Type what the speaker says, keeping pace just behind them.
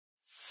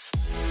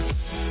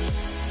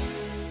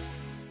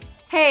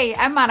Hey,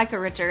 I'm Monica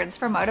Richards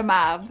from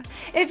Mob.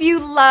 If you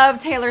love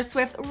Taylor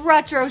Swift's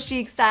retro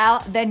chic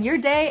style, then your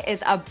day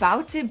is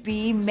about to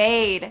be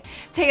made.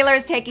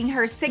 Taylor's taking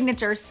her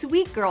signature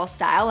sweet girl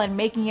style and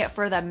making it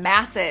for the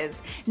masses.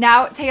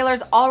 Now,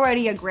 Taylor's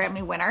already a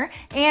Grammy winner,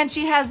 and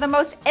she has the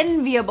most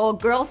enviable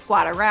girl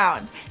squad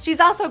around. She's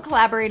also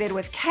collaborated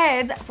with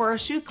Keds for a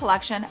shoe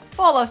collection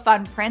full of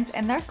fun prints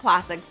in their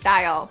classic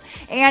style.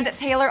 And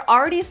Taylor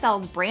already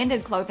sells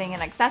branded clothing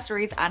and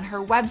accessories on her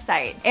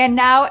website. And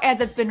now, as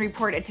it's been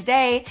reported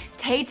today,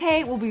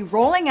 Tay-Tay will be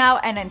rolling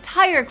out an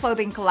entire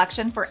clothing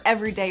collection for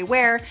everyday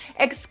wear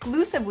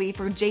exclusively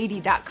for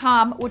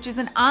JD.com, which is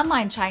an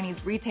online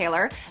Chinese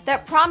retailer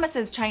that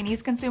promises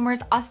Chinese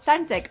consumers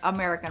authentic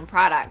American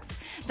products.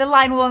 The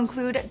line will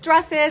include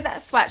dresses,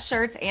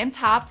 sweatshirts, and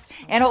tops,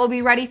 and it will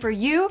be ready for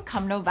you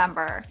come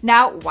November.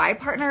 Now, why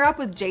partner up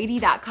with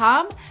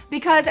JD.com?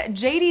 Because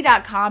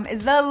JD.com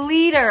is the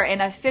leader in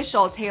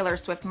official Taylor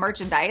Swift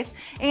merchandise,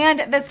 and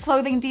this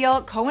clothing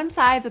deal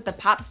coincides with the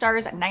pop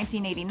star's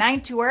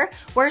 1989 tour,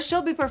 where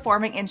she'll be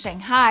performing in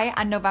Shanghai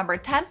on November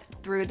 10th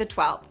through the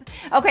 12th.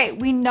 Okay,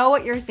 we know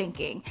what you're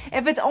thinking.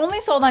 If it's only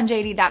sold on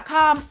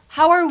JD.com,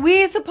 how are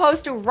we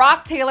supposed to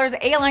rock Taylor's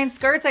A-line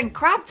skirts and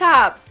crop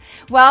tops?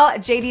 Well,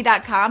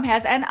 JD.com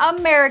has an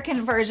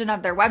American version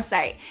of their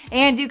website,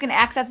 and you can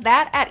access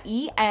that at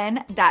en.jd.com.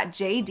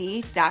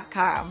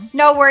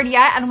 No word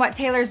yet on what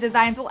Taylor's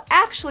designs will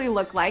actually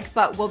look like,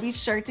 but we'll be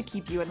sure to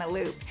keep you in the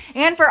loop.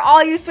 And for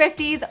all you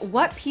Swifties,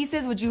 what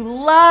pieces would you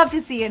love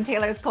to see in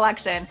Taylor's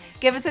collection?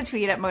 Give us a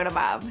tweet at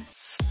Mob.